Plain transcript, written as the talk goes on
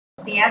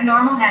The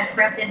abnormal has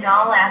crept into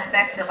all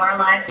aspects of our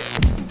lives.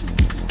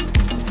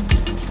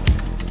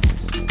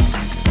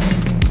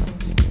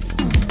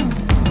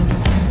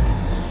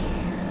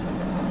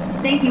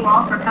 Thank you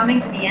all for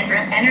coming to the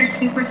eNerd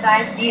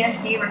SuperSize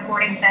DSD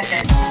recording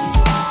session.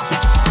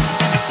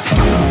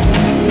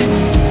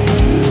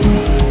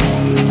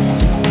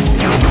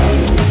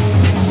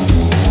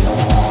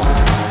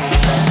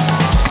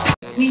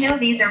 We know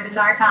these are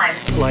bizarre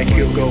times. Like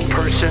you go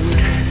person,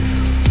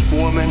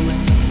 woman,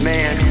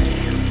 man,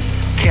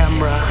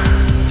 camera,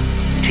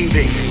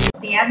 TV.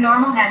 The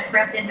abnormal has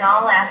crept into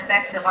all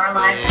aspects of our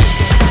lives.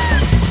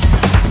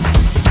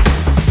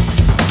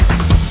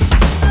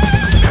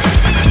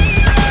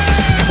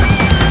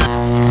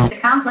 The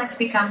complex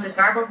becomes a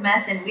garbled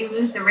mess and we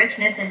lose the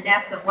richness and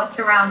depth of what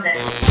surrounds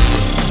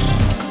it.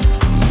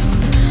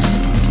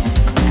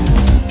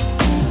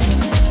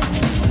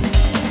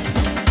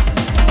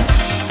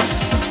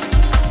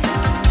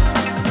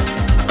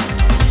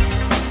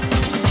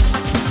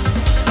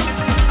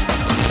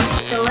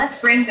 So let's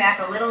bring back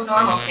a little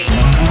normalcy.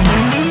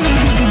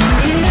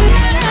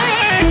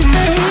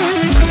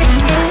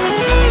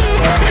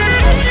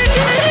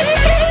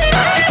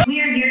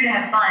 We are here to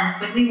have fun,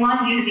 but we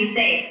want you to be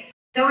safe.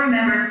 So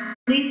remember,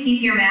 please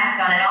keep your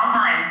mask on at all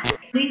times.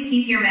 Please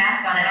keep your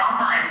mask on at all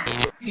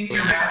times. Keep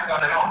your mask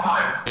on at all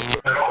times.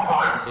 At all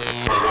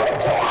times. At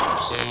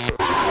all times.